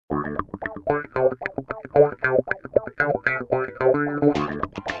Welcome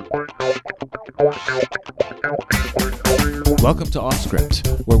to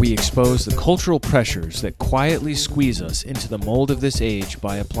Offscript, where we expose the cultural pressures that quietly squeeze us into the mold of this age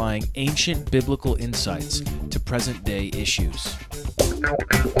by applying ancient biblical insights to present-day issues.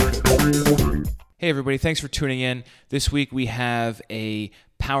 Hey everybody, thanks for tuning in. This week we have a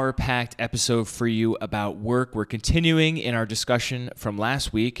power-packed episode for you about work. We're continuing in our discussion from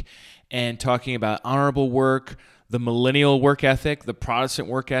last week and talking about honorable work, the millennial work ethic, the Protestant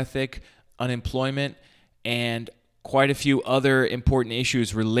work ethic, unemployment, and quite a few other important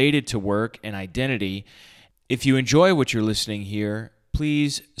issues related to work and identity. If you enjoy what you're listening here,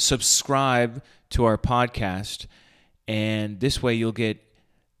 please subscribe to our podcast, and this way you'll get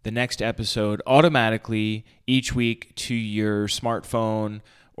the next episode automatically each week to your smartphone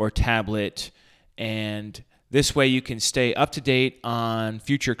or tablet, and this way you can stay up to date on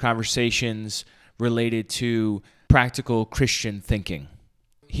future conversations related to practical Christian thinking.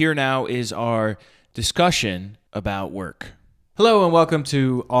 Here now is our discussion about work. Hello and welcome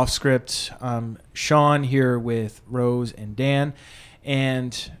to Offscript. I'm Sean here with Rose and Dan,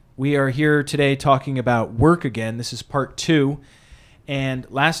 and we are here today talking about work again. This is part 2, and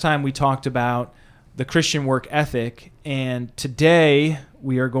last time we talked about the Christian work ethic, and today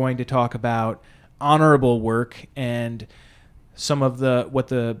we are going to talk about honorable work and some of what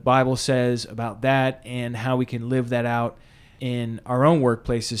the Bible says about that and how we can live that out in our own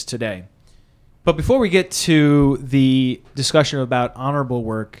workplaces today. But before we get to the discussion about honorable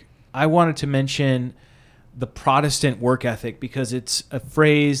work, I wanted to mention the Protestant work ethic because it's a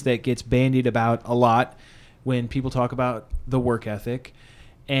phrase that gets bandied about a lot when people talk about the work ethic.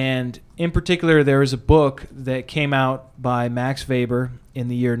 And in particular, there is a book that came out by Max Weber in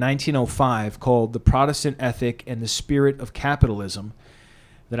the year 1905 called The Protestant Ethic and the Spirit of Capitalism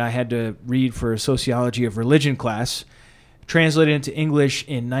that I had to read for a sociology of religion class, translated into English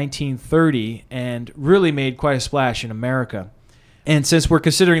in 1930, and really made quite a splash in America. And since we're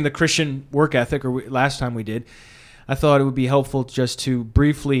considering the Christian work ethic, or last time we did, I thought it would be helpful just to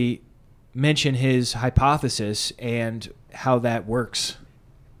briefly mention his hypothesis and how that works.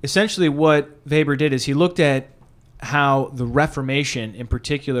 Essentially, what Weber did is he looked at how the Reformation in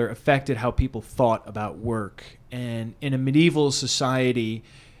particular affected how people thought about work. And in a medieval society,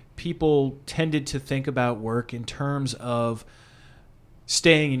 people tended to think about work in terms of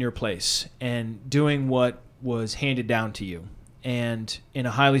staying in your place and doing what was handed down to you. And in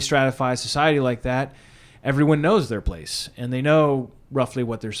a highly stratified society like that, everyone knows their place and they know roughly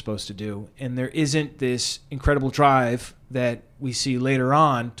what they're supposed to do. And there isn't this incredible drive that we see later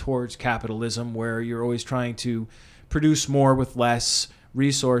on towards capitalism where you're always trying to produce more with less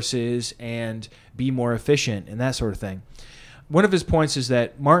resources and be more efficient and that sort of thing. One of his points is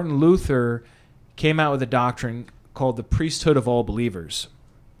that Martin Luther came out with a doctrine called the priesthood of all believers.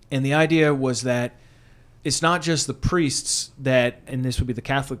 And the idea was that it's not just the priests that, and this would be the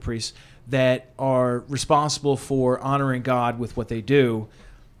Catholic priests, that are responsible for honoring God with what they do,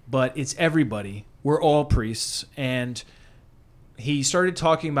 but it's everybody. We're all priests. And he started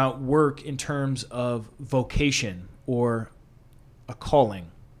talking about work in terms of vocation or a calling,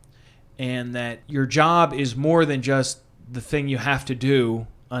 and that your job is more than just the thing you have to do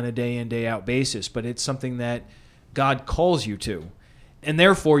on a day in, day out basis, but it's something that God calls you to. And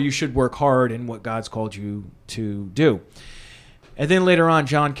therefore, you should work hard in what God's called you to do. And then later on,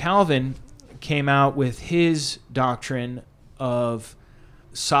 John Calvin came out with his doctrine of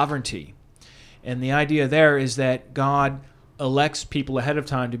sovereignty. And the idea there is that God elects people ahead of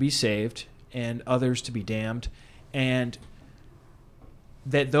time to be saved and others to be damned, and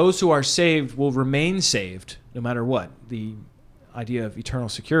that those who are saved will remain saved no matter what. The idea of eternal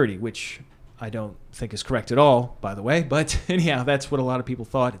security, which I don't think is correct at all, by the way, but anyhow, that's what a lot of people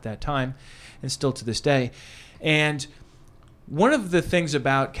thought at that time and still to this day. And one of the things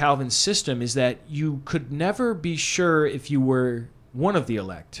about Calvin's system is that you could never be sure if you were one of the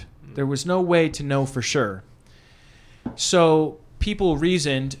elect. There was no way to know for sure. So people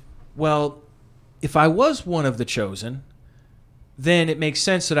reasoned, well, if I was one of the chosen, then it makes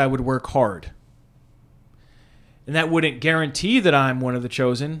sense that I would work hard. And that wouldn't guarantee that I'm one of the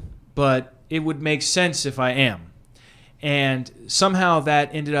chosen, but it would make sense if I am. And somehow that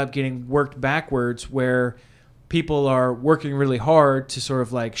ended up getting worked backwards where people are working really hard to sort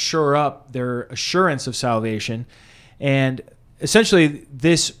of like shore up their assurance of salvation. And essentially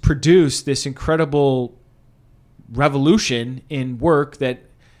this produced this incredible revolution in work that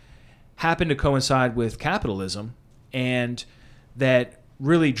happened to coincide with capitalism and that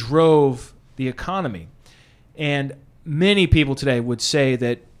really drove the economy. And many people today would say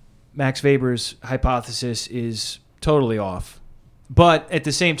that Max Weber's hypothesis is totally off. But at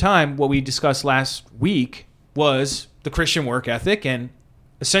the same time, what we discussed last week was the Christian work ethic, and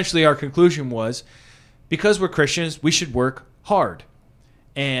essentially our conclusion was because we're Christians, we should work hard,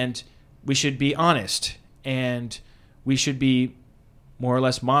 and we should be honest, and we should be more or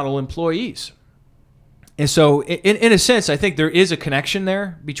less model employees. And so in a sense, I think there is a connection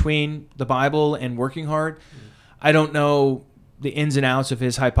there between the Bible and working hard. I don't know the ins and outs of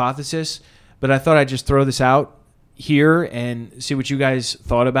his hypothesis, but I thought I'd just throw this out here and see what you guys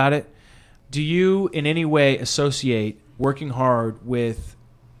thought about it. Do you in any way associate working hard with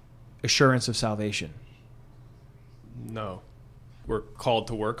assurance of salvation? No. We're called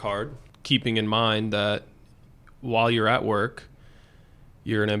to work hard, keeping in mind that while you're at work,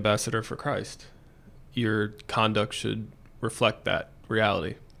 you're an ambassador for Christ. Your conduct should reflect that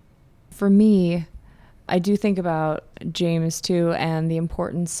reality. For me, I do think about James too, and the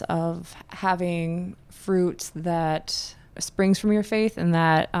importance of having fruit that springs from your faith, and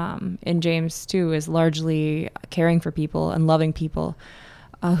that in James too is largely caring for people and loving people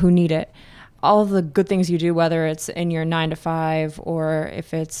who need it. All of the good things you do, whether it's in your 9 to 5 or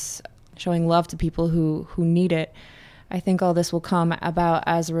if it's showing love to people who need it, I think all this will come about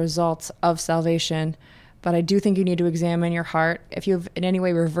as a result of salvation. But I do think you need to examine your heart. If you've in any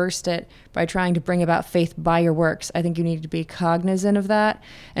way reversed it by trying to bring about faith by your works, I think you need to be cognizant of that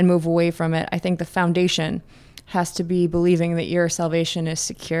and move away from it. I think the foundation has to be believing that your salvation is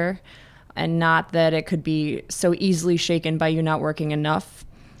secure and not that it could be so easily shaken by you not working enough.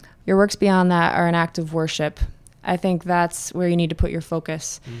 Your works beyond that are an act of worship. I think that's where you need to put your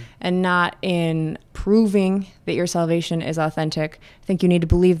focus and not in proving that your salvation is authentic. I think you need to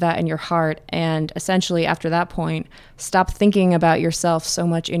believe that in your heart, and essentially after that point, stop thinking about yourself so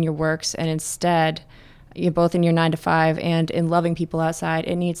much in your works, and instead, both in your 9 to 5 and in loving people outside,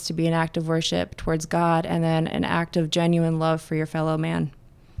 it needs to be an act of worship towards God and then an act of genuine love for your fellow man.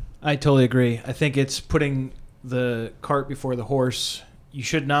 I totally agree. I think it's putting the cart before the horse. You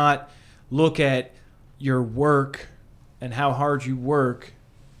should not look at your work and how hard you work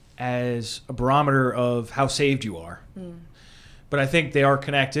as a barometer of how saved you are. But I think they are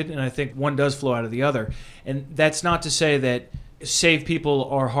connected, and I think one does flow out of the other. And that's not to say that saved people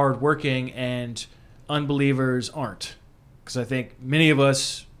are hardworking and unbelievers aren't. Because I think many of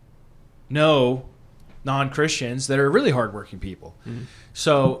us know non-Christians that are really hardworking people.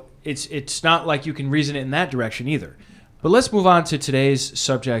 So it's not like you can reason it in that direction either. But let's move on to today's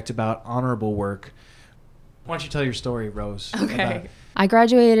subject about honorable work. Why don't you tell your story, Rose? Okay. I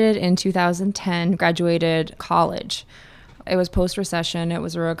graduated in 2010, graduated college. It was post-recession. It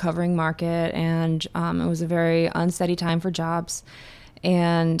was a recovering market, and it was a very unsteady time for jobs.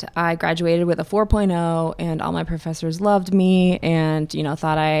 And I graduated with a 4.0, and all my professors loved me and,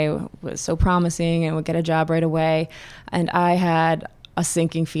 thought I was so promising and would get a job right away. And I had a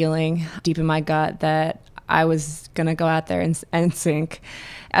sinking feeling deep in my gut that I was going to go out there and sink.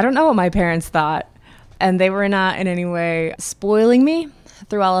 I don't know what my parents thought, and they were not in any way spoiling me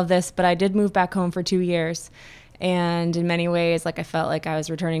through all of this, but I did move back home for 2 years. And in many ways, I felt like I was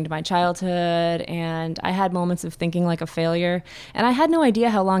returning to my childhood, and I had moments of thinking like a failure. And I had no idea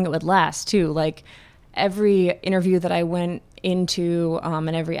how long it would last, too. Every interview that I went into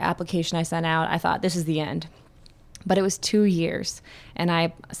and every application I sent out, I thought, this is the end. But it was 2 years, and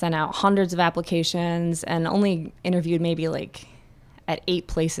I sent out hundreds of applications and only interviewed maybe at 8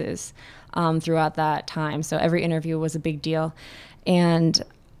 places throughout that time. So every interview was a big deal. And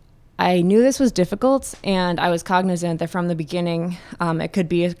I knew this was difficult, and I was cognizant that from the beginning, it could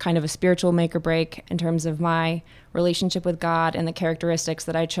be a kind of a spiritual make or break in terms of my relationship with God and the characteristics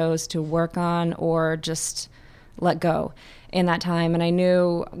that I chose to work on or just let go in that time. And I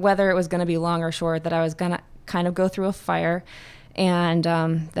knew whether it was going to be long or short that I was going to kind of go through a fire, and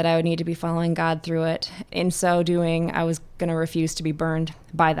that I would need to be following God through it. In so doing, I was going to refuse to be burned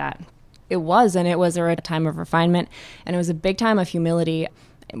by that. It was a time of refinement, and it was a big time of humility.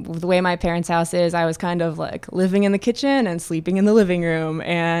 The way my parents' house is, I was kind of living in the kitchen and sleeping in the living room,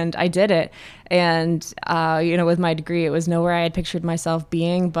 and I did it. And, with my degree, it was nowhere I had pictured myself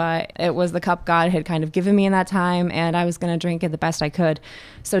being, but it was the cup God had kind of given me in that time, and I was going to drink it the best I could.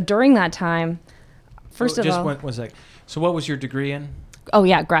 So during that time, first of all... Just one sec. So what was your degree in? Oh,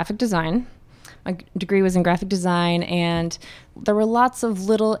 yeah, graphic design. My degree was in graphic design, and there were lots of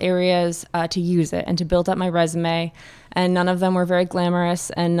little areas to use it and to build up my resume, and none of them were very glamorous,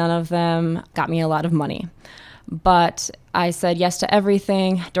 and none of them got me a lot of money. But I said yes to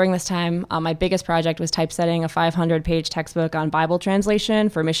everything. During this time, my biggest project was typesetting a 500-page textbook on Bible translation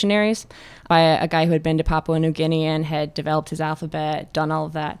for missionaries by a guy who had been to Papua New Guinea and had developed his alphabet, done all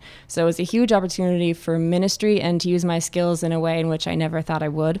of that. So it was a huge opportunity for ministry and to use my skills in a way in which I never thought I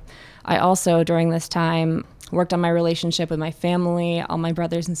would. I also, during this time, worked on my relationship with my family, all my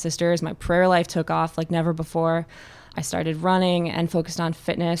brothers and sisters. My prayer life took off like never before. I started running and focused on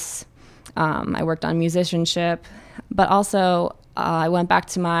fitness. I worked on musicianship, but also I went back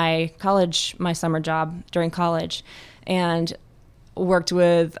to my summer job during college, and worked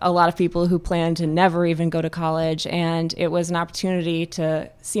with a lot of people who planned to never even go to college. And it was an opportunity to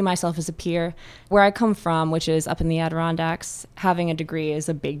see myself as a peer. Where I come from, which is up in the Adirondacks, having a degree is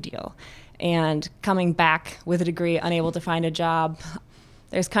a big deal. And coming back with a degree, unable to find a job,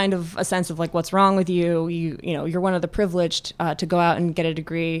 there's kind of a sense of like, what's wrong with you? You're one of the privileged to go out and get a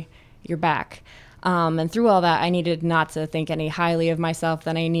degree. You're back. And through all that, I needed not to think any highly of myself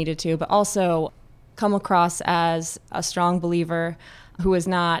than I needed to, but also come across as a strong believer who was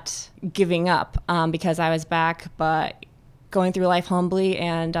not giving up because I was back, but going through life humbly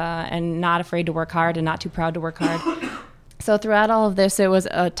and not afraid to work hard and not too proud to work hard. So throughout all of this, it was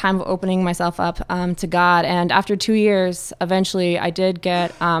a time of opening myself up to God. And after 2 years, eventually I did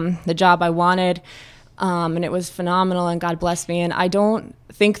get the job I wanted. And it was phenomenal, and God blessed me. And I don't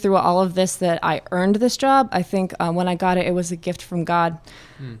think through all of this that I earned this job. I think when I got it, it was a gift from God.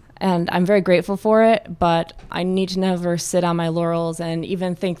 And I'm very grateful for it, but I need to never sit on my laurels and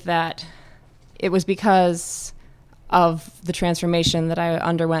even think that it was because of the transformation that I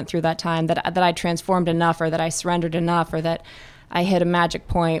underwent through that time, that I transformed enough, or that I surrendered enough, or that I hit a magic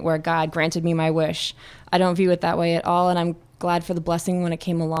point where God granted me my wish. I don't view it that way at all, and I'm glad for the blessing when it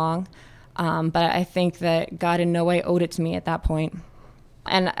came along. But I think that God in no way owed it to me at that point.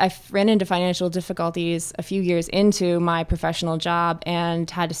 And I ran into financial difficulties a few years into my professional job and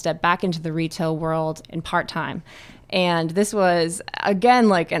had to step back into the retail world in part-time. And this was, again,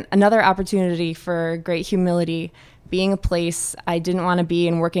 like another opportunity for great humility, being a place I didn't want to be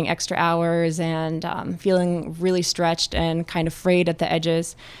and working extra hours and feeling really stretched and kind of frayed at the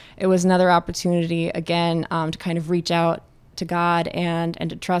edges. It was another opportunity, again, to kind of reach out to God and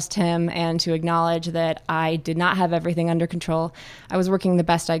to trust him and to acknowledge that I did not have everything under control. I was working the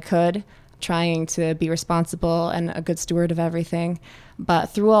best I could, trying to be responsible and a good steward of everything. But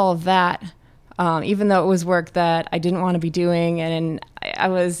through all of that, even though it was work that I didn't want to be doing and I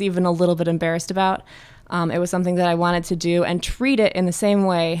was even a little bit embarrassed about, it was something that I wanted to do and treat it in the same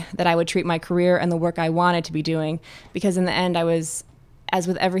way that I would treat my career and the work I wanted to be doing. Because in the end, I was, as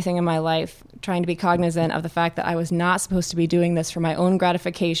with everything in my life, trying to be cognizant of the fact that I was not supposed to be doing this for my own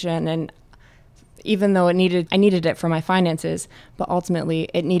gratification. And even though I needed it for my finances, but ultimately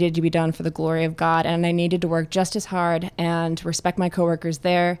it needed to be done for the glory of God. And I needed to work just as hard and respect my coworkers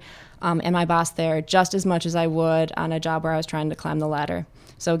there and my boss there just as much as I would on a job where I was trying to climb the ladder.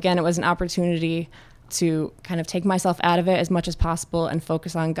 So again, it was an opportunity to kind of take myself out of it as much as possible and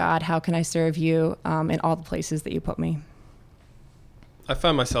focus on God. How can I serve you in all the places that you put me? I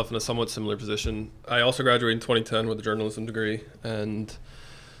found myself in a somewhat similar position. I also graduated in 2010 with a journalism degree, and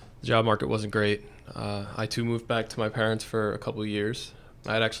the job market wasn't great. I too moved back to my parents for a couple of years.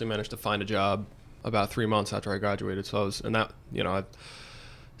 I had actually managed to find a job about 3 months after I graduated. So I've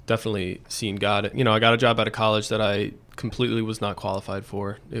definitely seen God. I got a job out of college that I completely was not qualified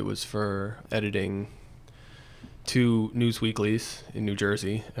for. It was for editing 2 news weeklies in New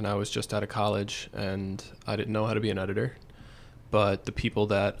Jersey, and I was just out of college, and I didn't know how to be an editor. But the people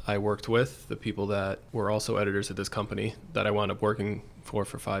that I worked with, the people that were also editors at this company that I wound up working for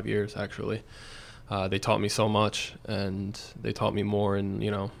 5 years, actually, they taught me so much, and they taught me more in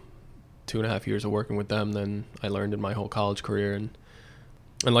 2.5 years of working with them than I learned in my whole college career. And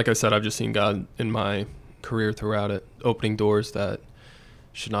like I said, I've just seen God in my career throughout it, opening doors that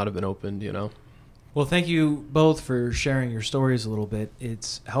should not have been opened, Well, thank you both for sharing your stories a little bit.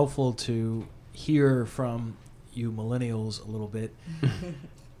 It's helpful to hear from you millennials a little bit.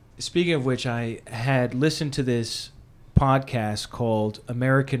 Speaking of which, I had listened to this podcast called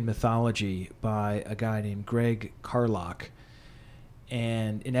American Mythology by a guy named Greg Carlock.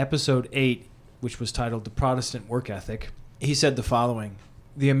 And in episode 8, which was titled The Protestant Work Ethic, he said the following: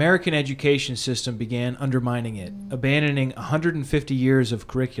 the American education system began undermining it, abandoning 150 years of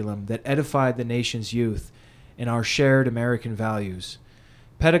curriculum that edified the nation's youth and our shared American values.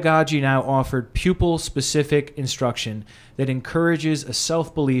 Pedagogy now offered pupil-specific instruction that encourages a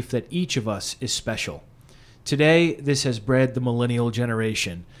self-belief that each of us is special. Today, this has bred the millennial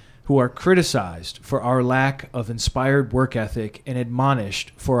generation, who are criticized for our lack of inspired work ethic and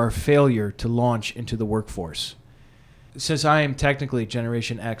admonished for our failure to launch into the workforce. since I am technically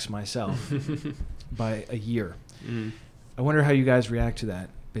Generation X myself by a year, I wonder how you guys react to that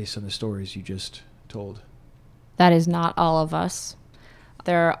based on the stories you just told. That is not all of us.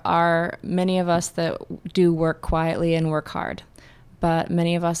 There are many of us that do work quietly and work hard, but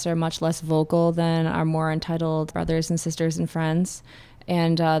many of us are much less vocal than our more entitled brothers and sisters and friends,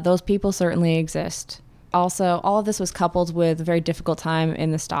 and those people certainly exist. Also, all of this was coupled with a very difficult time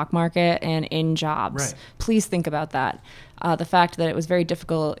in the stock market and in jobs. Right. Please think about that. The fact that it was very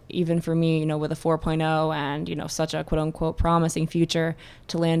difficult, even for me, with a 4.0 and, such a quote-unquote promising future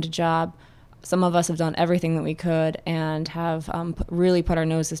to land a job. Some of us have done everything that we could and have really put our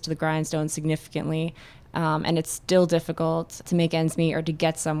noses to the grindstone significantly. And it's still difficult to make ends meet or to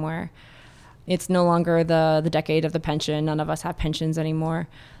get somewhere. It's no longer the decade of the pension. None of us have pensions anymore.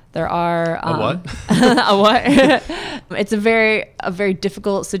 There are a what? A what? It's a very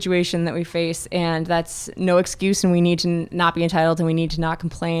difficult situation that we face, and that's no excuse. And we need to not be entitled, and we need to not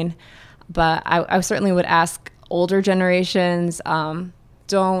complain. But I certainly would ask older generations,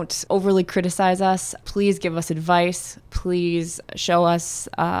 don't overly criticize us. Please give us advice. Please show us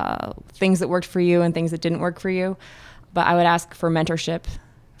things that worked for you and things that didn't work for you. But I would ask for mentorship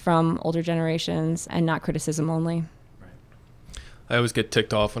from older generations and not criticism only. I always get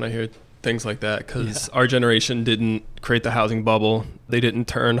ticked off when I hear things like that because our generation didn't create the housing bubble. They didn't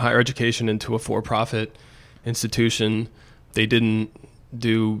turn higher education into a for-profit institution. They didn't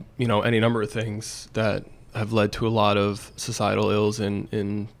do, any number of things that have led to a lot of societal ills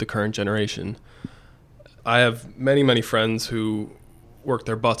in the current generation. I have many, many friends who work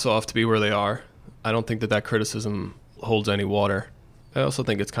their butts off to be where they are. I don't think that criticism holds any water. I also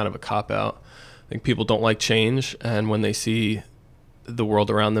think it's kind of a cop-out. I think people don't like change, and when they see the world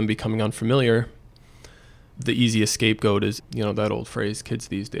around them becoming unfamiliar, the easiest scapegoat is, that old phrase, kids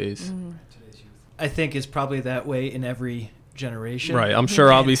these days. I think it's probably that way in every generation. Right. I'm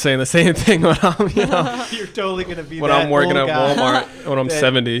sure I'll be saying the same thing when I'm, you're totally going to be when that I'm working old at guy Walmart when I'm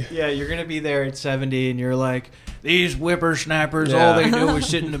 70. Yeah, you're going to be there at 70 and you're like, these whippersnappers, Yeah. all they do is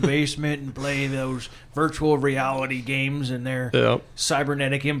sit in the basement and play those virtual reality games and their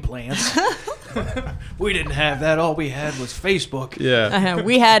cybernetic implants. We didn't have that. All we had was Facebook. Yeah.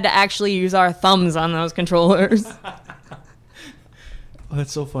 We had to actually use our thumbs on those controllers. Oh,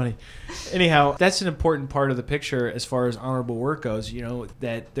 that's so funny. Anyhow, that's an important part of the picture as far as honorable work goes,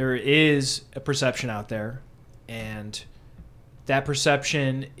 that there is a perception out there, and that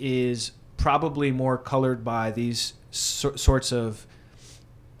perception is probably more colored by these sorts of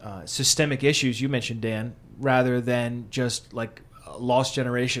systemic issues you mentioned, Dan, rather than just like a lost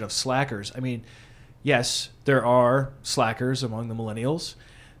generation of slackers. I mean, yes, there are slackers among the millennials.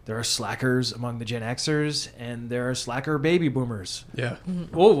 There are slackers among the Gen Xers, and there are slacker baby boomers. Yeah.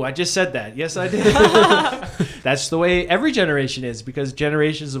 Oh, I just said that. Yes, I did. That's the way every generation is, because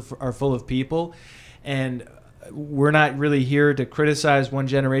generations are full of people, and we're not really here to criticize one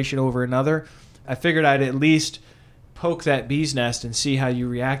generation over another. I figured I'd at least poke that bee's nest and see how you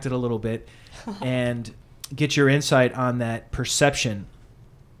reacted a little bit and get your insight on that perception.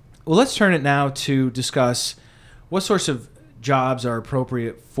 Well, let's turn it now to discuss what sorts of jobs are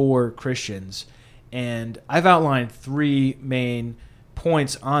appropriate for Christians. And I've outlined 3 main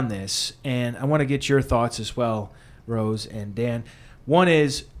points on this, and I want to get your thoughts as well, Rose and Dan. One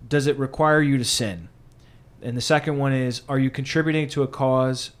is, does it require you to sin? And the second one is, are you contributing to a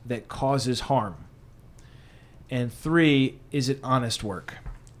cause that causes harm? And 3, is it honest work?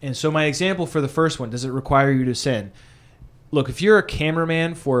 And so my example for the first one, does it require you to sin? Look, if you're a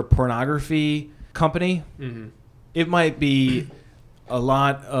cameraman for a pornography company, it might be a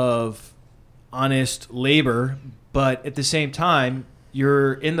lot of honest labor, but at the same time,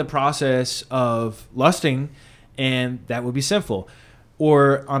 you're in the process of lusting, and that would be sinful.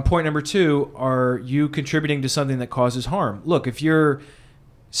 Or on point number 2, are you contributing to something that causes harm? Look, if you're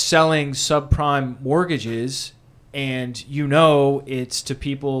selling subprime mortgages and it's to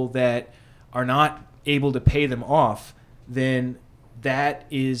people that are not able to pay them off, then that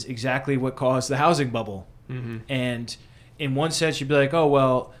is exactly what caused the housing bubble. And in one sense, you'd be like, oh,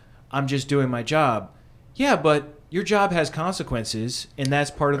 well, I'm just doing my job. Yeah, but your job has consequences, and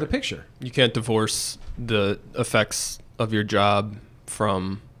that's part of the picture. You can't divorce the effects of your job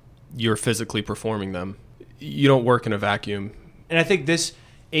from your physically performing them. You don't work in a vacuum. And I think this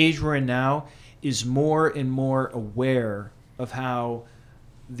age we're in now is more and more aware of how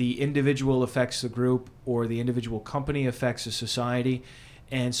the individual affects the group or the individual company affects the society.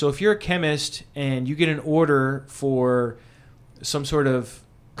 And so if you're a chemist and you get an order for some sort of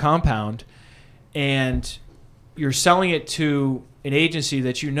compound and you're selling it to an agency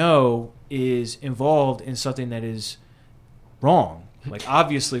that is involved in something that is wrong, like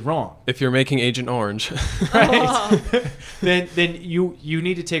obviously wrong, If you're making Agent Orange. right? then you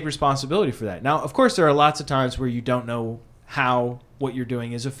need to take responsibility for that. Now, of course, there are lots of times where you don't know how what you're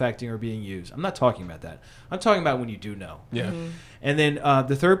doing is affecting or being used. I'm not talking about that. I'm talking about when you do know. Yeah. And then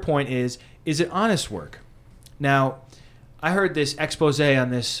the third point is it honest work? Now, I heard this expose on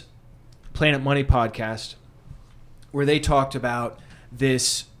this Planet Money podcast where they talked about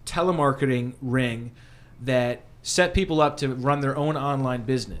this telemarketing ring that set people up to run their own online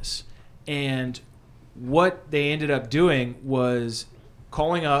business. And what they ended up doing was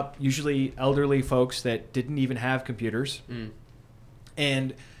calling up usually elderly folks that didn't even have computers.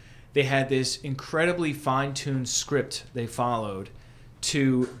 And they had this incredibly fine-tuned script they followed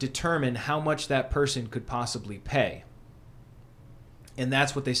to determine how much that person could possibly pay. And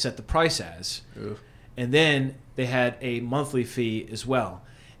that's what they set the price as. Ooh. And then they had a monthly fee as well.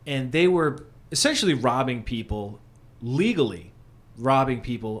 And they were essentially robbing people, legally robbing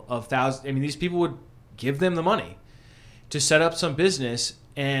people of thousands. I mean, these people would give them the money to set up some business,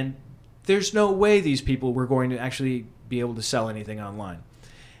 and there's no way these people were going to actually be able to sell anything online.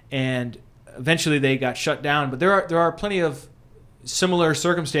 And eventually they got shut down. But there are plenty of similar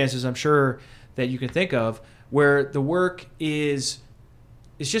circumstances, I'm sure, that you can think of where the work is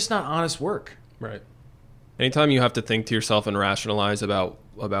just not honest work. Right. Anytime you have to think to yourself and rationalize about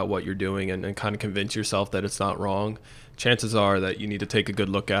what you're doing and kind of convince yourself that it's not wrong, chances are that you need to take a good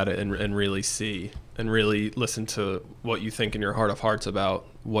look at it and really see and really listen to what you think in your heart of hearts about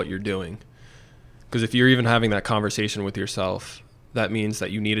what you're doing. Because if you're even having that conversation with yourself, that means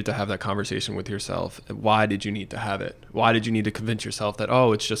that you needed to have that conversation with yourself. Why did you need to have it? Why did you need to convince yourself that,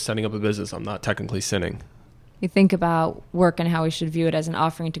 oh, it's just setting up a business, I'm not technically sinning? You think about work and how we should view it as an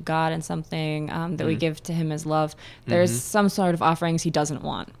offering to God and something that we give to him as love. There's some sort of offerings he doesn't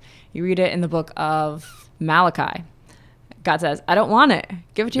want. You read it in the book of Malachi. God says, I don't want it.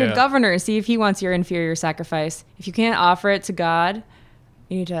 Give it to your governor and see if he wants your inferior sacrifice. If you can't offer it to God,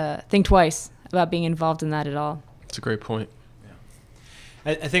 you need to think twice about being involved in that at all. That's a great point.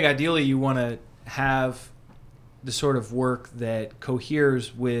 I think ideally you want to have the sort of work that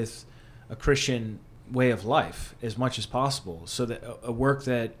coheres with a Christian way of life as much as possible, so that a work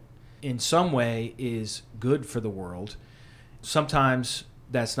that in some way is good for the world. Sometimes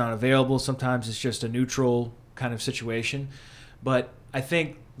that's not available. Sometimes it's just a neutral kind of situation. But I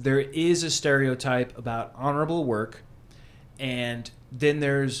think there is a stereotype about honorable work, and then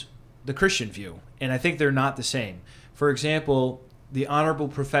there's the Christian view. And I think they're not the same. For example, the honorable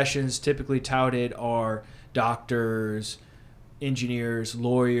professions typically touted are doctors, engineers,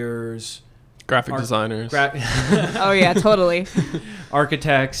 lawyers, Graphic designers. Oh, yeah, totally.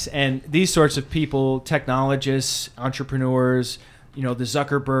 Architects, and these sorts of people, technologists, entrepreneurs, the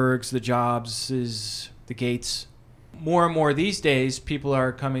Zuckerbergs, the Jobses, the Gates. More and more these days, people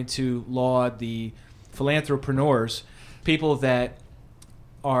are coming to laud the philanthropreneurs, people that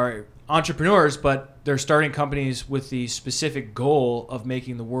are entrepreneurs, but they're starting companies with the specific goal of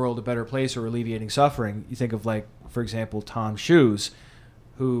making the world a better place or alleviating suffering. You think of, like, for example, Tom Shoes,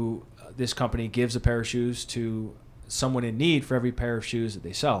 who this company gives a pair of shoes to someone in need for every pair of shoes that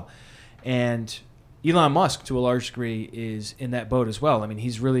they sell. And Elon Musk, to a large degree, is in that boat as well. I mean,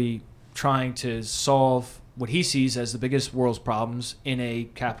 he's really trying to solve what he sees as the biggest world's problems in a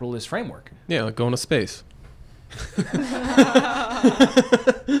capitalist framework. Yeah, like going to space.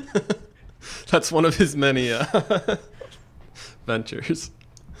 That's one of his many ventures.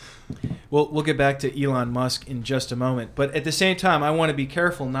 Well, we'll get back to Elon Musk in just a moment. But at the same time, I want to be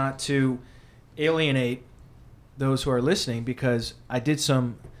careful not to alienate those who are listening, because I did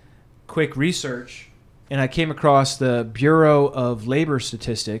some quick research and I came across the Bureau of Labor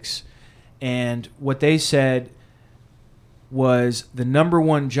Statistics, and what they said was the number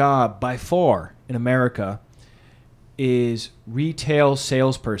one job by far in America is retail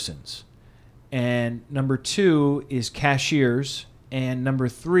salespersons. And number two is cashiers. And number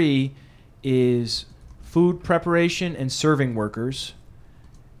three is food preparation and serving workers.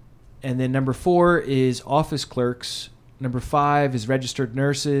 And then number four is office clerks. Number five is registered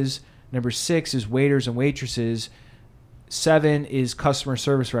nurses. Number six is waiters and waitresses. 7 is customer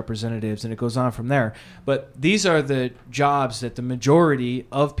service representatives, and it goes on from there. But these are the jobs that the majority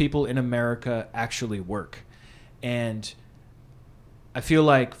of people in America actually work. And I feel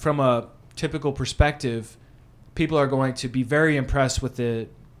like from a typical perspective, people are going to be very impressed with the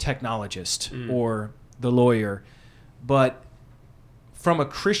technologist or the lawyer. But from a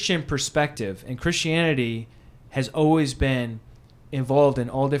Christian perspective, and Christianity has always been involved in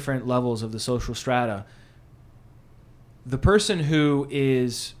all different levels of the social strata, the person who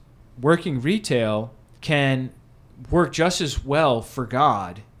is working retail can work just as well for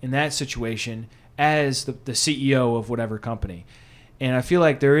God in that situation as the CEO of whatever company. And I feel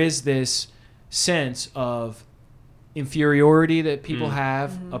like there is this sense of inferiority that people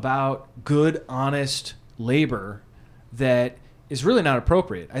have about good, honest labor that is really not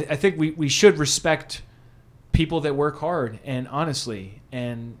appropriate. I think we should respect people that work hard and honestly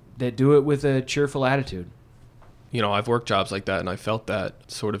and that do it with a cheerful attitude. You know, I've worked jobs like that, and I felt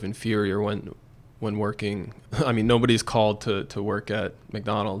that sort of inferior when working. I mean, nobody's called to work at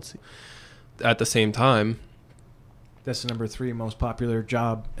McDonald's. At the same time, that's the number 3 most popular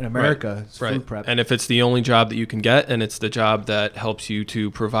job in America. Right. Food prep. And if it's the only job that you can get, and it's the job that helps you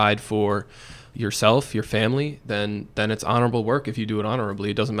to provide for yourself, your family, then it's honorable work if you do it honorably.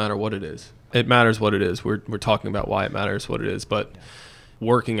 It doesn't matter what it is. It matters what it is. We're talking about why it matters what it is, but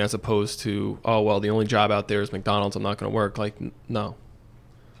working as opposed to, oh, well, the only job out there is McDonald's, I'm not going to work. Like, no.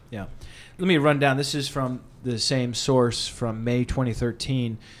 Yeah. Let me run down. This is from the same source from May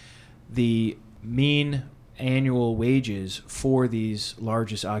 2013. The mean annual wages for these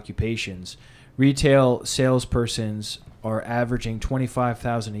largest occupations. Retail salespersons are averaging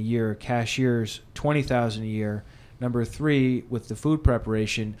 $25,000 a year. Cashiers, $20,000 a year. Number 3 with the food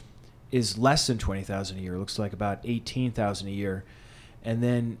preparation is less than $20,000 a year. It looks like about $18,000 a year. And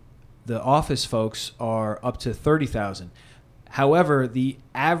then the office folks are up to $30,000. However, the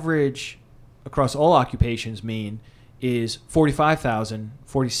average across all occupations mean is $45,000,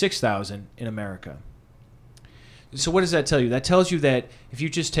 $46,000 in America. So what does that tell you? That tells you that if you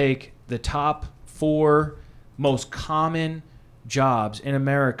just take the top 4 most common jobs in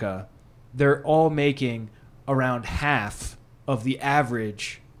America, they're all making around half of the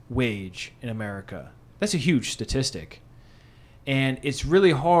average wage in America. That's a huge statistic. And it's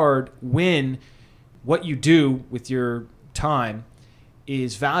really hard when what you do with your time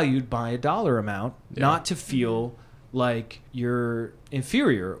is valued by a dollar amount, not to feel like you're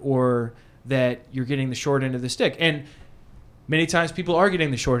inferior or that you're getting the short end of the stick. And many times people are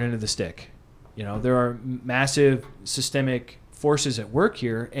getting the short end of the stick. You know, there are massive systemic forces at work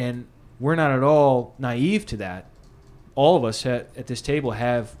here, and we're not at all naive to that. All of us at this table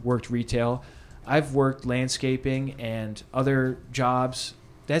have worked retail. I've worked landscaping and other jobs.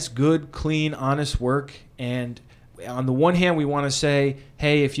 That's good, clean, honest work. And on the one hand, we want to say,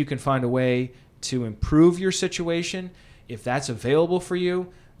 hey, if you can find a way to improve your situation, if that's available for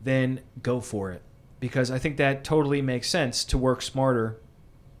you, then go for it. Because I think that totally makes sense to work smarter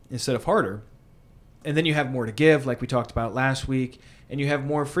instead of harder. And then you have more to give, like we talked about last week, and you have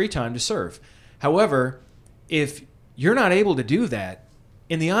more free time to serve. However, if you're not able to do that,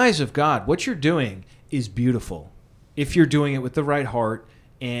 in the eyes of God, what you're doing is beautiful. If you're doing it with the right heart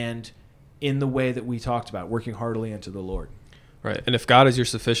and in the way that we talked about, working heartily unto the Lord. Right. And if God is your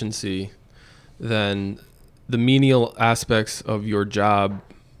sufficiency, then the menial aspects of your job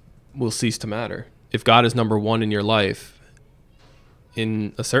will cease to matter. If God is number 1 in your life,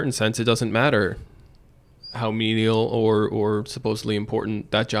 in a certain sense, it doesn't matter how menial or supposedly important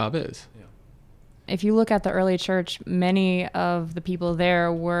that job is. If you look at the early church, many of the people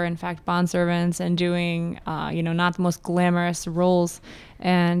there were in fact bondservants and doing, not the most glamorous roles.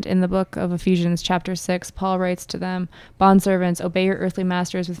 And in the book of Ephesians chapter 6, Paul writes to them, "Bondservants, obey your earthly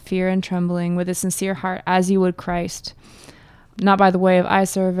masters with fear and trembling, with a sincere heart, as you would Christ, not by the way of eye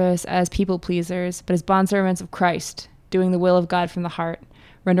service as people pleasers, but as bondservants of Christ, doing the will of God from the heart,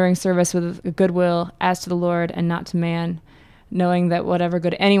 rendering service with a good will as to the Lord and not to man, knowing that whatever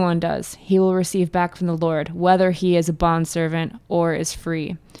good anyone does, he will receive back from the Lord, whether he is a bondservant or is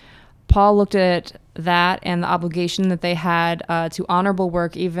free." Paul looked at that and the obligation that they had to honorable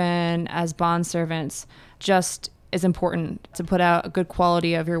work, even as bondservants, just is important to put out a good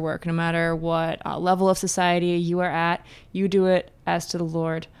quality of your work. No matter what level of society you are at, you do it as to the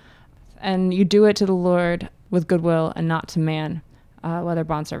Lord. And you do it to the Lord with goodwill and not to man, whether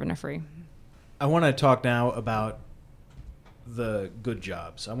bondservant or free. I want to talk now about the good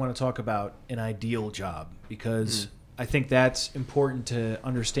jobs. I want to talk about an ideal job because I think that's important to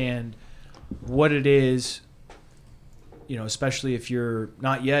understand what it is, especially if you're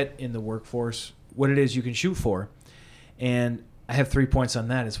not yet in the workforce, what it is you can shoot for. And I have 3 points on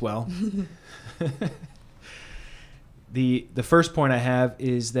that as well. The first point I have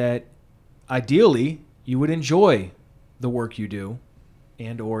is that ideally you would enjoy the work you do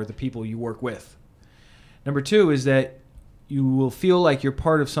and or the people you work with. Number 2 is that you will feel like you're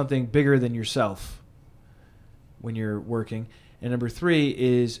part of something bigger than yourself when you're working. And number 3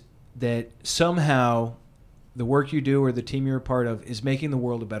 is that somehow the work you do or the team you're a part of is making the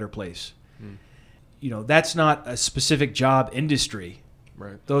world a better place. That's not a specific job industry.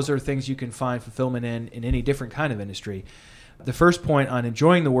 Right. Those are things you can find fulfillment in any different kind of industry. The first point on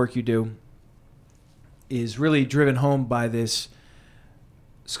enjoying the work you do is really driven home by this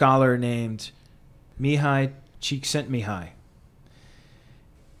scholar named Mihai Csikszentmihalyi.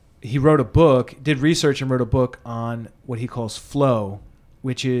 He wrote a book, did research and wrote a book on what he calls flow,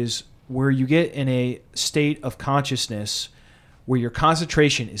 which is where you get in a state of consciousness where your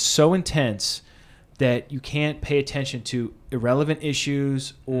concentration is so intense that you can't pay attention to irrelevant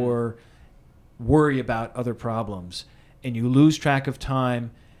issues or worry about other problems. And you lose track of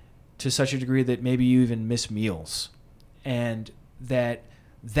time to such a degree that maybe you even miss meals. And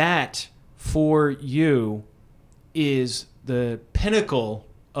that for you is the pinnacle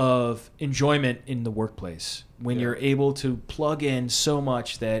of enjoyment in the workplace, when you're able to plug in so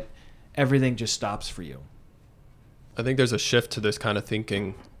much that everything just stops for you. I think there's a shift to this kind of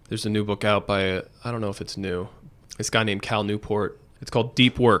thinking. There's a new book out by, I don't know if it's new, this guy named Cal Newport. It's called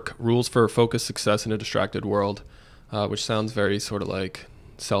Deep Work, Rules for Focused Success in a Distracted World, which sounds very sort of like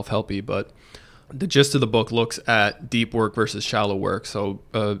self-helpy, but the gist of the book looks at deep work versus shallow work. So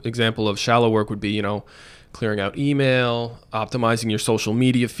example of shallow work would be, clearing out email, optimizing your social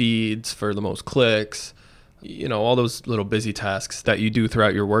media feeds for the most clicks, all those little busy tasks that you do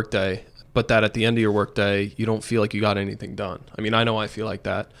throughout your workday, but that at the end of your workday, you don't feel like you got anything done. I mean, I know I feel like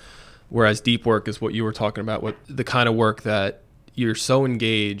that. Whereas deep work is what you were talking about, what the kind of work that you're so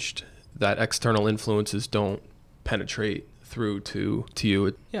engaged that external influences don't penetrate through to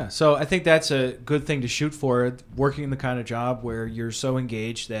you. Yeah, so I think that's a good thing to shoot for, working the kind of job where you're so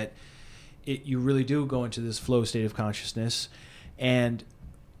engaged that you really do go into this flow state of consciousness. And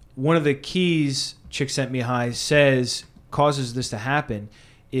one of the keys Csikszentmihalyi says causes this to happen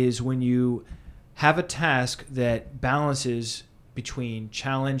is when you have a task that balances between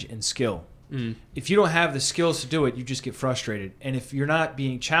challenge and skill. If you don't have the skills to do it, you just get frustrated. And if you're not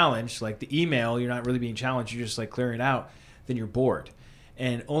being challenged, like the email, you're not really being challenged, you're just like clearing it out, then you're bored.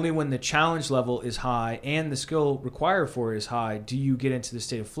 And only when the challenge level is high and the skill required for it is high do you get into the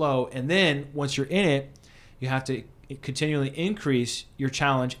state of flow. And then once you're in it, you have to continually increase your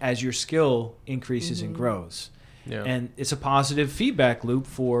challenge as your skill increases and grows. Yeah. And it's a positive feedback loop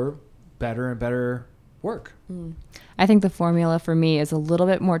for better and better work. I think the formula for me is a little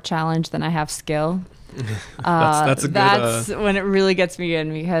bit more challenge than I have skill. That's when it really gets me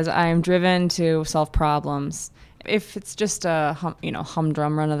in, because I am driven to solve problems. If it's just a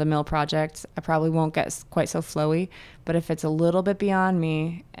humdrum run-of-the-mill project, I probably won't get quite so flowy. But if it's a little bit beyond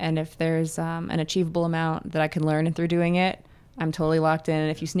me, and if there's an achievable amount that I can learn through doing it, I'm totally locked in. And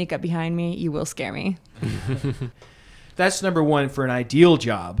if you sneak up behind me, you will scare me. That's number one for an ideal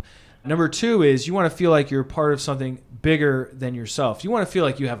job. Number two is you want to feel like you're part of something bigger than yourself. You want to feel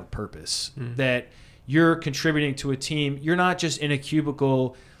like you have a purpose, that you're contributing to a team. You're not just in a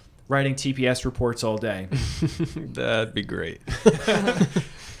cubicle writing TPS reports all day. That'd be great.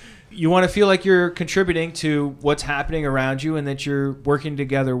 You want to feel like you're contributing to what's happening around you and that you're working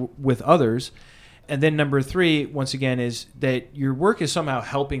together with others. And then number three, once again, is that your work is somehow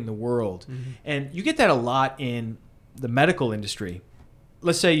helping the world. And you get that a lot in the medical industry.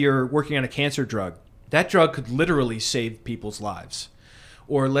 Let's say you're working on a cancer drug. That drug could literally save people's lives.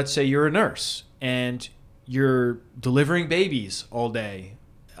 Or let's say you're a nurse and you're delivering babies all day,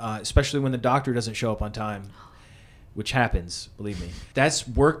 especially when the doctor doesn't show up on time, which happens, believe me. That's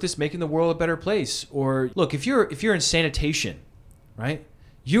work that's making the world a better place. Or look, if you're in sanitation, right,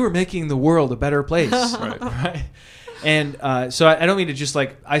 you are making the world a better place. Right. And so I don't mean to just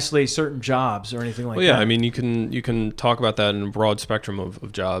like isolate certain jobs or anything like that. Well, yeah, I mean, you can talk about that in a broad spectrum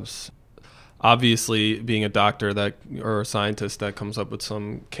of jobs. Obviously, being a doctor or a scientist that comes up with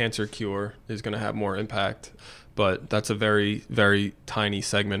some cancer cure is going to have more impact. But that's a very, very tiny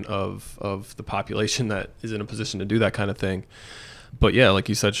segment of the population that is in a position to do that kind of thing. But yeah, like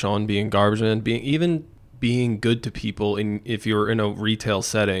you said, Sean, being garbage and being good to people, if you're in a retail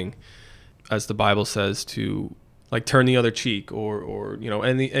setting, as the Bible says, to like turn the other cheek, or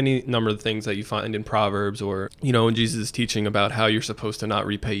any number of things that you find in Proverbs, or in Jesus' teaching about how you're supposed to not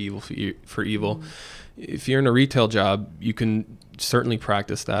repay evil for evil. If you're in a retail job, you can certainly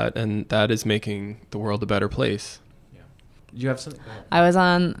practice that, and that is making the world a better place. Yeah. Do you have something? I was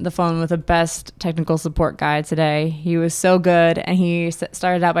on the phone with the best technical support guy today. He was so good, and he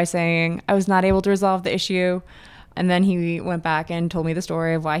started out by saying, I was not able to resolve the issue. And then he went back and told me the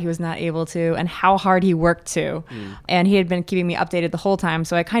story of why he was not able to and how hard he worked to. And he had been keeping me updated the whole time,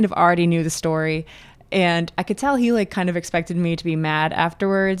 so I kind of already knew the story. And I could tell he kind of expected me to be mad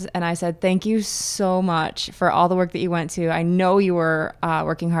afterwards. And I said, thank you so much for all the work that you went to. I know you were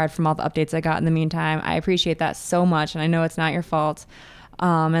working hard from all the updates I got in the meantime. I appreciate that so much. And I know it's not your fault.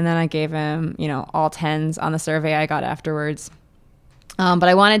 And then I gave him, all 10s on the survey I got afterwards. But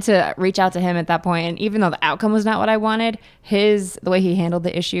I wanted to reach out to him at that point, and even though the outcome was not what I wanted, the way he handled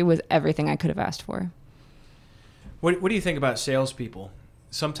the issue was everything I could have asked for. What do you think about salespeople?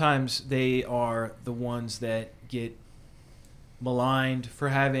 Sometimes they are the ones that get maligned for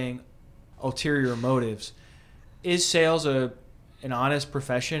having ulterior motives. Is sales an honest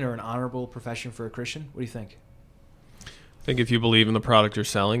profession or an honorable profession for a Christian? What do you think? I think if you believe in the product you're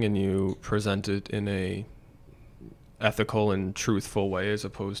selling and you present it in a ethical and truthful way as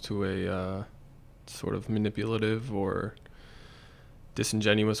opposed to a sort of manipulative or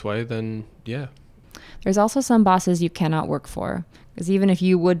disingenuous way, then yeah. There's also some bosses you cannot work for, because even if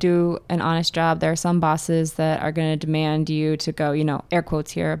you would do an honest job, there are some bosses that are going to demand you to go, air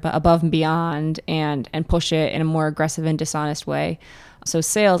quotes here, but above and beyond and push it in a more aggressive and dishonest way. So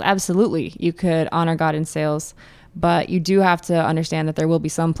sales, absolutely, you could honor God in sales. But you do have to understand that there will be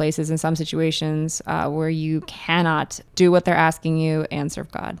some places in some situations where you cannot do what they're asking you and serve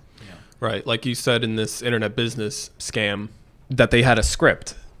God. Yeah. Right. Like you said in this internet business scam, that they had a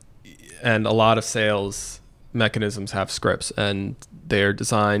script. And a lot of sales mechanisms have scripts. And they're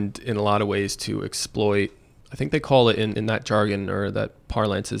designed in a lot of ways to exploit, I think they call it in that jargon or that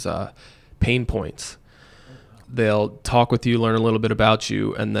parlance is pain points. They'll talk with you, learn a little bit about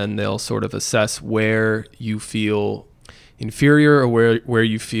you, and then they'll sort of assess where you feel inferior or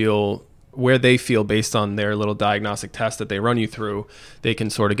where they feel based on their little diagnostic test that they run you through, they can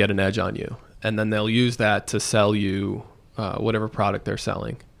sort of get an edge on you. And then they'll use that to sell you whatever product they're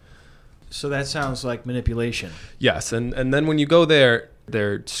selling. So that sounds like manipulation. Yes, and then when you go there,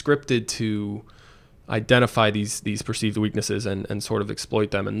 they're scripted to identify these perceived weaknesses and sort of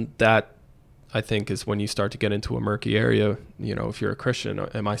exploit them. And that, I think, is when you start to get into a murky area. If you're a Christian,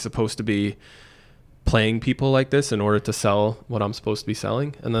 am I supposed to be playing people like this in order to sell what I'm supposed to be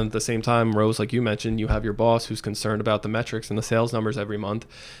selling? And then at the same time, Rose, like you mentioned, you have your boss who's concerned about the metrics and the sales numbers every month.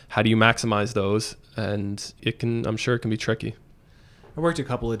 How do you maximize those? And I'm sure it can be tricky. I worked a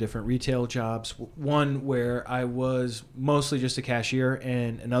couple of different retail jobs. One where I was mostly just a cashier,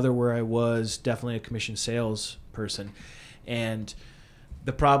 and another where I was definitely a commission sales person. And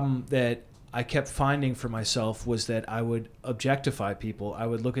the problem that I kept finding for myself was that I would objectify people. I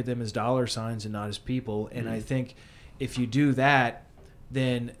would look at them as dollar signs and not as people. And I think if you do that,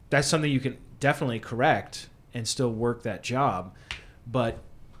 then that's something you can definitely correct and still work that job. But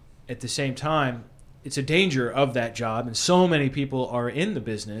at the same time, it's a danger of that job. And so many people are in the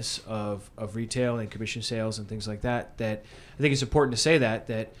business of retail and commission sales and things like that, that I think it's important to say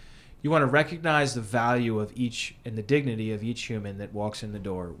that you want to recognize the value of each and the dignity of each human that walks in the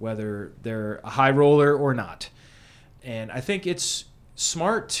door, whether they're a high roller or not. And I think it's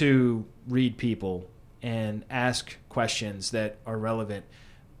smart to read people and ask questions that are relevant,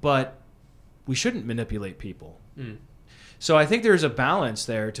 but we shouldn't manipulate people. So I think there's a balance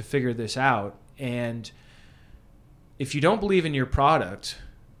there to figure this out. And if you don't believe in your product,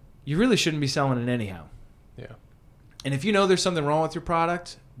 you really shouldn't be selling it anyhow. Yeah. And if you know there's something wrong with your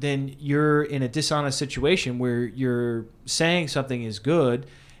product, then you're in a dishonest situation where you're saying something is good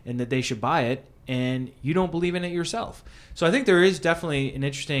and that they should buy it, and you don't believe in it yourself. So I think there is definitely an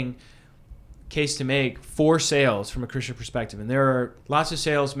interesting case to make for sales from a Christian perspective. And there are lots of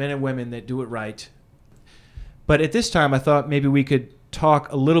salesmen and women that do it right. But at this time, I thought maybe we could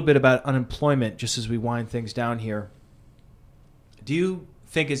talk a little bit about unemployment just as we wind things down here. Do you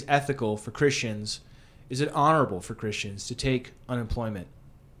think it's ethical for Christians, is it honorable for Christians to take unemployment?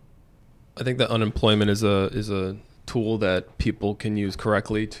 I think that unemployment is a tool that people can use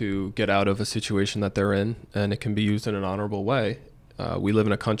correctly to get out of a situation that they're in, and it can be used in an honorable way. We live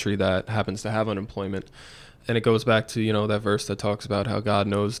in a country that happens to have unemployment, and it goes back to, that verse that talks about how God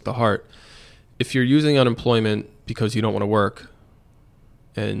knows the heart. If you're using unemployment because you don't want to work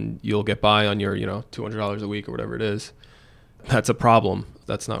and you'll get by on your, $200 a week or whatever it is, that's a problem.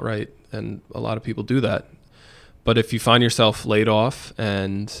 That's not right. And a lot of people do that. But if you find yourself laid off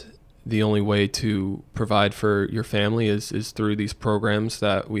and the only way to provide for your family is through these programs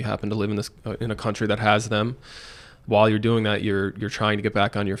that we happen to live in a country that has them, while you're doing that, you're trying to get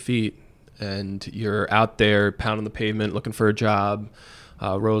back on your feet, and you're out there pounding the pavement looking for a job.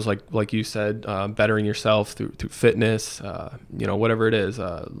 Rose, like you said, bettering yourself through fitness, whatever it is,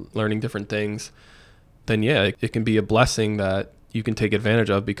 learning different things. Then it can be a blessing that you can take advantage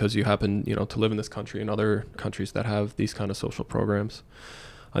of because you happen, to live in this country and other countries that have these kind of social programs.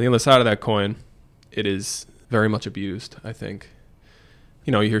 On the other side of that coin, it is very much abused, I think.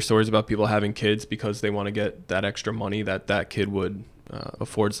 You hear stories about people having kids because they want to get that extra money that kid would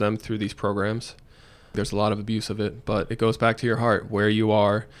affords them through these programs. There's a lot of abuse of it, but it goes back to your heart, where you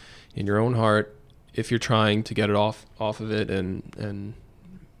are in your own heart. If you're trying to get it off of it and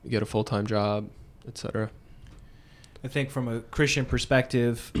get a full-time job, etc. I think from a Christian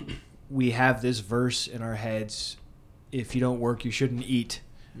perspective, we have this verse in our heads: if you don't work, you shouldn't eat.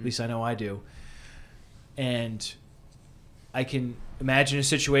 At least I know I do. And I can imagine a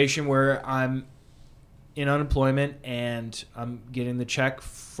situation where I'm in unemployment and I'm getting the check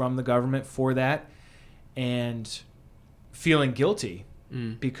from the government for that and feeling guilty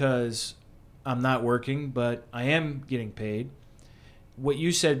because I'm not working, but I am getting paid. What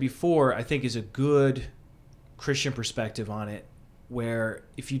you said before, I think, is a good Christian perspective on it, where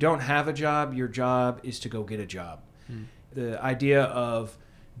if you don't have a job, your job is to go get a job. The idea of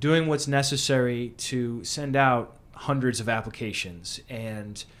doing what's necessary to send out hundreds of applications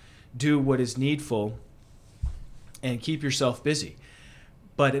and do what is needful and keep yourself busy.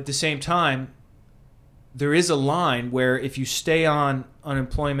 But at the same time, there is a line where if you stay on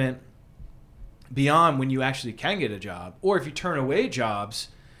unemployment beyond when you actually can get a job, or if you turn away jobs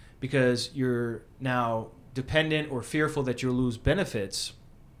because you're now dependent or fearful that you'll lose benefits,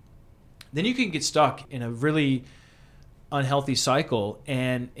 then you can get stuck in a really unhealthy cycle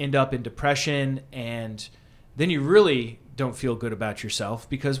and end up in depression, and then you really don't feel good about yourself,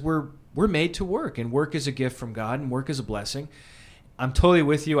 because we're made to work, and work is a gift from God, and work is a blessing. I'm totally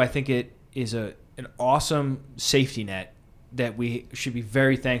with you. I think it is an awesome safety net that we should be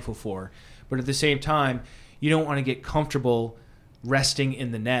very thankful for. But at the same time, you don't want to get comfortable resting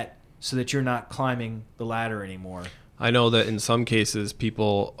in the net so that you're not climbing the ladder anymore. I know that in some cases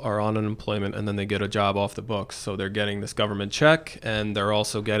people are on unemployment and then they get a job off the books. So they're getting this government check and they're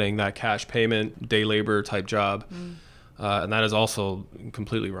also getting that cash payment, day labor type job. And that is also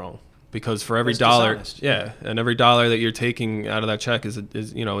completely wrong, because for every dollar, and every dollar that you're taking out of that check is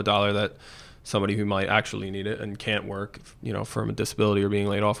a dollar that somebody who might actually need it and can't work, from a disability or being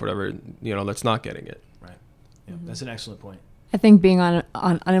laid off, or whatever, that's not getting it. Right. Yeah, that's an excellent point. I think being on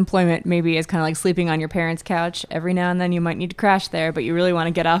unemployment maybe is kind of like sleeping on your parents' couch. Every now and then you might need to crash there, but you really want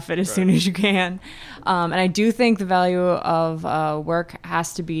to get off it as soon as you can. And I do think the value of work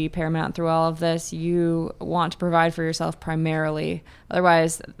has to be paramount through all of this. You want to provide for yourself primarily.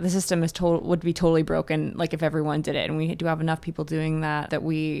 Otherwise, the system would be totally broken, like if everyone did it. And we do have enough people doing that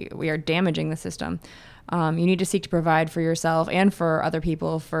we are damaging the system. You need to seek to provide for yourself and for other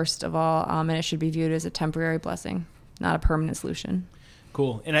people first of all, and it should be viewed as a temporary blessing, not a permanent solution.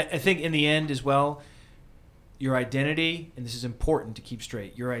 Cool. And I think in the end as well, your identity, and this is important to keep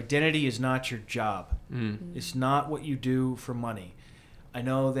straight, your identity is not your job. It's not what you do for money. I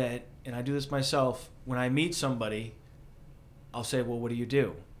know that, and I do this myself, when I meet somebody, I'll say, well, what do you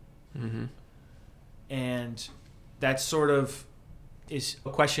do? And that sort of is a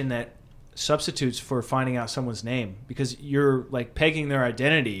question that substitutes for finding out someone's name, because you're like pegging their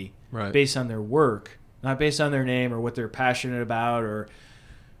identity based on their work, not based on their name or what they're passionate about or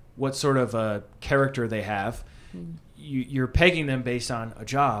what sort of a character they have. You're pegging them based on a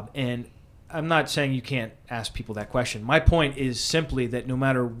job. And I'm not saying you can't ask people that question. My point is simply that no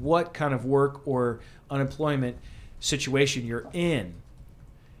matter what kind of work or unemployment situation you're in,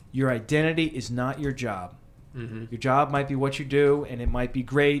 your identity is not your job. Your job might be what you do, and it might be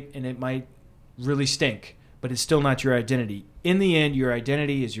great, and it might really stink, but it's still not your identity. In the end, your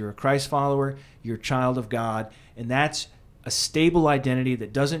identity is you're a Christ follower, you're a child of God, and that's a stable identity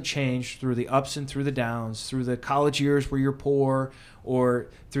that doesn't change through the ups and through the downs, through the college years where you're poor, or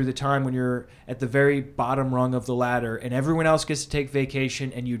through the time when you're at the very bottom rung of the ladder and everyone else gets to take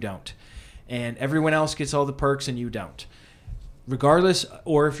vacation and you don't, and everyone else gets all the perks and you don't. Regardless,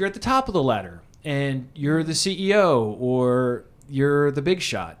 or if you're at the top of the ladder and you're the CEO or you're the big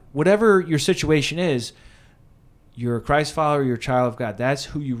shot, whatever your situation is, you're a Christ follower, you're a child of God. That's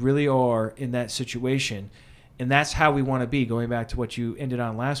who you really are in that situation. And that's how we want to be. Going back to what you ended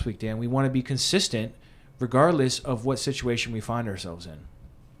on last week, Dan, we want to be consistent regardless of what situation we find ourselves in.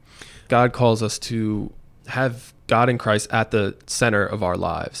 God calls us to have God in Christ at the center of our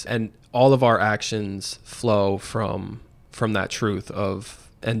lives. And all of our actions flow from that truth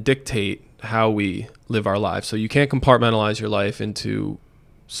and dictate how we live our lives. So you can't compartmentalize your life into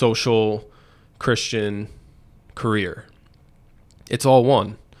social, Christian, career. It's all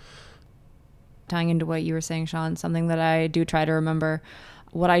one. Tying into what you were saying, Sean, something that I do try to remember,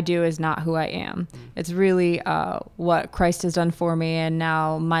 what I do is not who I am. It's really what Christ has done for me, and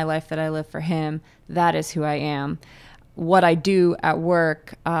now my life that I live for him, that is who I am. what I do at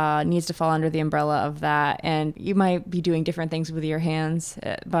work needs to fall under the umbrella of that. And you might be doing different things with your hands,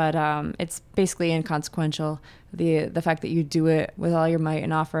 but it's basically inconsequential. The fact that you do it with all your might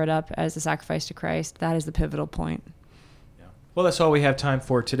and offer it up as a sacrifice to Christ, that is the pivotal point. Yeah. Well, that's all we have time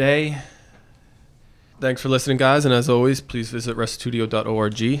for today. Thanks for listening, guys. And as always, please visit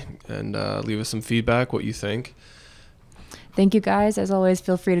restitutio.org and leave us some feedback, what you think. Thank you, guys. As always,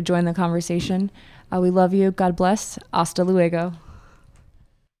 feel free to join the conversation. We love you. God bless. Hasta luego.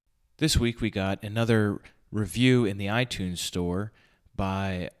 This week we got another review in the iTunes store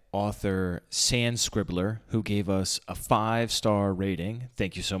by author Sand Scribbler, who gave us a 5-star rating.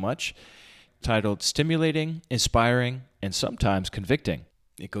 Thank you so much. Titled Stimulating, Inspiring, and Sometimes Convicting.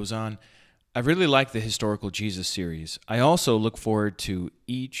 It goes on, I really like the Historical Jesus series. I also look forward to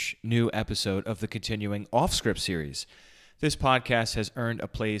each new episode of the continuing Off-Script series. This podcast has earned a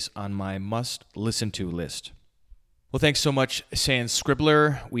place on my must-listen-to list. Well, thanks so much, Sand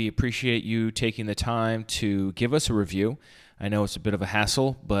Scribbler. We appreciate you taking the time to give us a review. I know it's a bit of a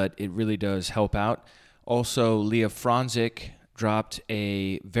hassle, but it really does help out. Also, Leah Franzik dropped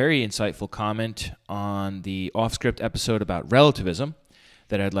a very insightful comment on the Off-Script episode about relativism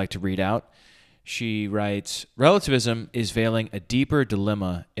that I'd like to read out. She writes, relativism is veiling a deeper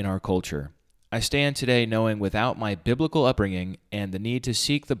dilemma in our culture. I stand today knowing without my biblical upbringing and the need to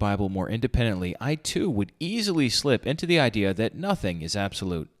seek the Bible more independently, I too would easily slip into the idea that nothing is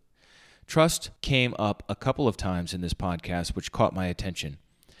absolute. Trust came up a couple of times in this podcast, which caught my attention.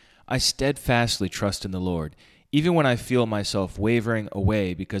 I steadfastly trust in the Lord, even when I feel myself wavering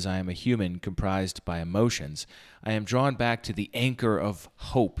away because I am a human comprised by emotions. I am drawn back to the anchor of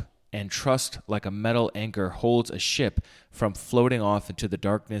hope, and trust like a metal anchor holds a ship from floating off into the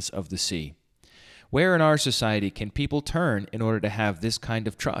darkness of the sea. Where in our society can people turn in order to have this kind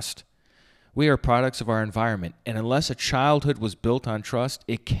of trust? We are products of our environment, and unless a childhood was built on trust,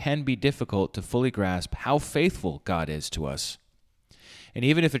 it can be difficult to fully grasp how faithful God is to us. And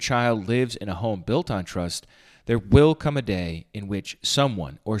even if a child lives in a home built on trust, there will come a day in which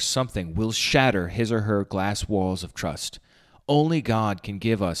someone or something will shatter his or her glass walls of trust. Only God can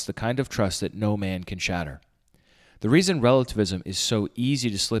give us the kind of trust that no man can shatter. The reason relativism is so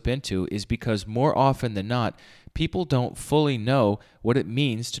easy to slip into is because more often than not, people don't fully know what it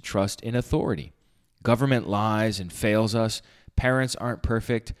means to trust in authority. Government lies and fails us. Parents aren't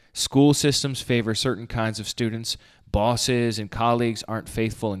perfect. School systems favor certain kinds of students. Bosses and colleagues aren't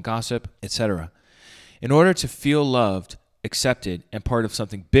faithful and gossip, etc. In order to feel loved, accepted, and part of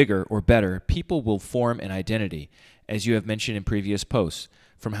something bigger or better, people will form an identity, as you have mentioned in previous posts,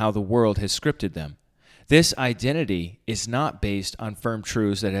 from how the world has scripted them. This identity is not based on firm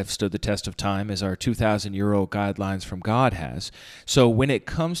truths that have stood the test of time, as our 2,000-year-old guidelines from God has. So when it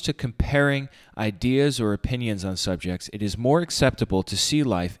comes to comparing ideas or opinions on subjects, it is more acceptable to see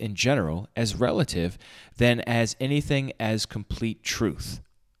life in general as relative than as anything as complete truth.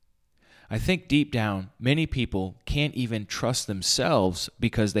 I think deep down, many people can't even trust themselves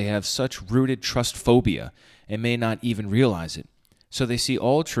because they have such rooted trust phobia and may not even realize it. So they see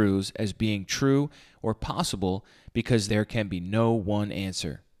all truths as being true or possible because there can be no one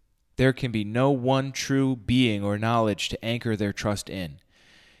answer. There can be no one true being or knowledge to anchor their trust in.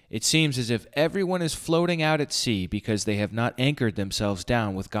 It seems as if everyone is floating out at sea because they have not anchored themselves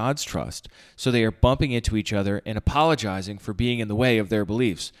down with God's trust, so they are bumping into each other and apologizing for being in the way of their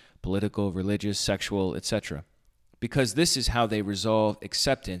beliefs, political, religious, sexual, etc., because this is how they resolve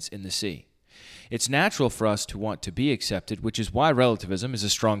acceptance in the sea. It's natural for us to want to be accepted, which is why relativism is a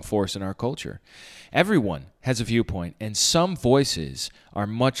strong force in our culture. Everyone has a viewpoint, and some voices are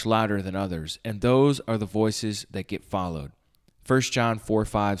much louder than others, and those are the voices that get followed. 1 John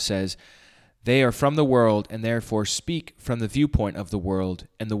 4:5 says, "They are from the world, and therefore speak from the viewpoint of the world,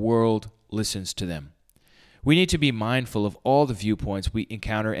 and the world listens to them." We need to be mindful of all the viewpoints we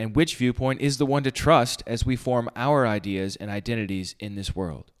encounter and which viewpoint is the one to trust as we form our ideas and identities in this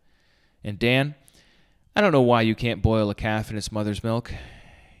world. And Dan, I don't know why you can't boil a calf in its mother's milk.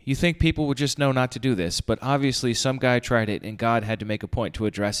 You think people would just know not to do this, but obviously some guy tried it and God had to make a point to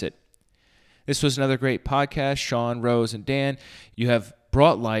address it. This was another great podcast. Sean, Rose, and Dan, you have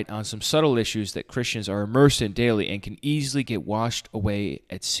brought light on some subtle issues that Christians are immersed in daily and can easily get washed away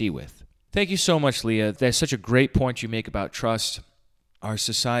at sea with. Thank you so much, Leah. That's such a great point you make about trust. Our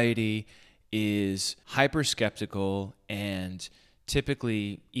society is hyper-skeptical and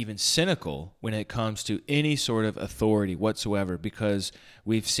typically even cynical when it comes to any sort of authority whatsoever, because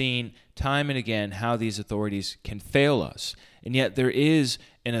we've seen time and again how these authorities can fail us. And yet there is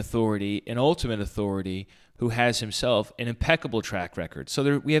an authority, an ultimate authority, who has himself an impeccable track record.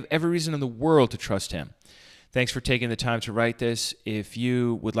 So we have every reason in the world to trust him. Thanks for taking the time to write this. If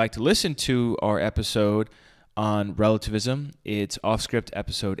you would like to listen to our episode on relativism, it's Off Script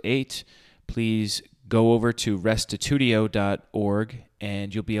episode 8. Please go over to restitutio.org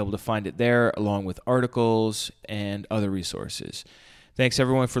and you'll be able to find it there along with articles and other resources. Thanks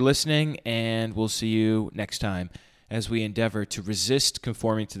everyone for listening, and we'll see you next time as we endeavor to resist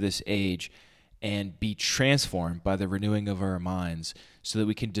conforming to this age and be transformed by the renewing of our minds so that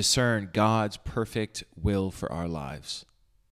we can discern God's perfect will for our lives.